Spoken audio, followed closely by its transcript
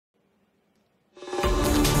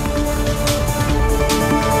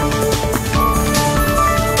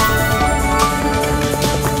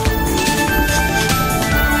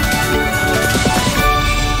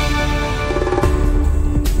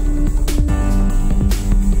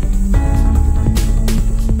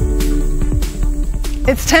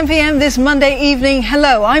It's 10 p.m. this Monday evening.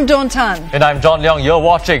 Hello, I'm Dawn Tan. And I'm John Leong. You're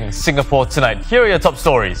watching Singapore Tonight. Here are your top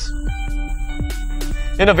stories.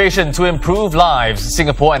 Innovation to improve lives.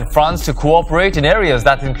 Singapore and France to cooperate in areas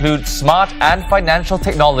that include smart and financial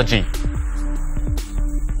technology.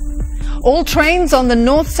 All trains on the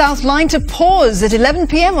North-South line to pause at 11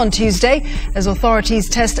 p.m. on Tuesday as authorities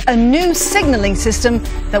test a new signalling system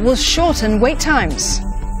that will shorten wait times.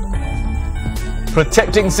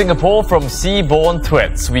 Protecting Singapore from seaborne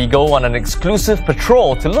threats. We go on an exclusive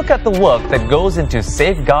patrol to look at the work that goes into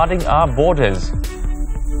safeguarding our borders.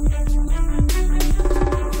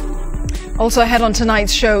 Also ahead on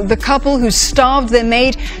tonight's show, the couple who starved their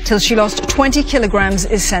maid till she lost 20 kilograms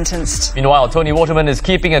is sentenced. Meanwhile, Tony Waterman is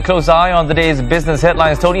keeping a close eye on the day's business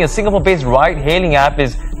headlines. Tony, a Singapore-based ride-hailing app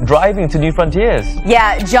is driving to new frontiers.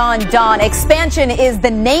 Yeah, John, Don, expansion is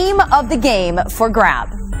the name of the game for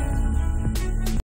Grab.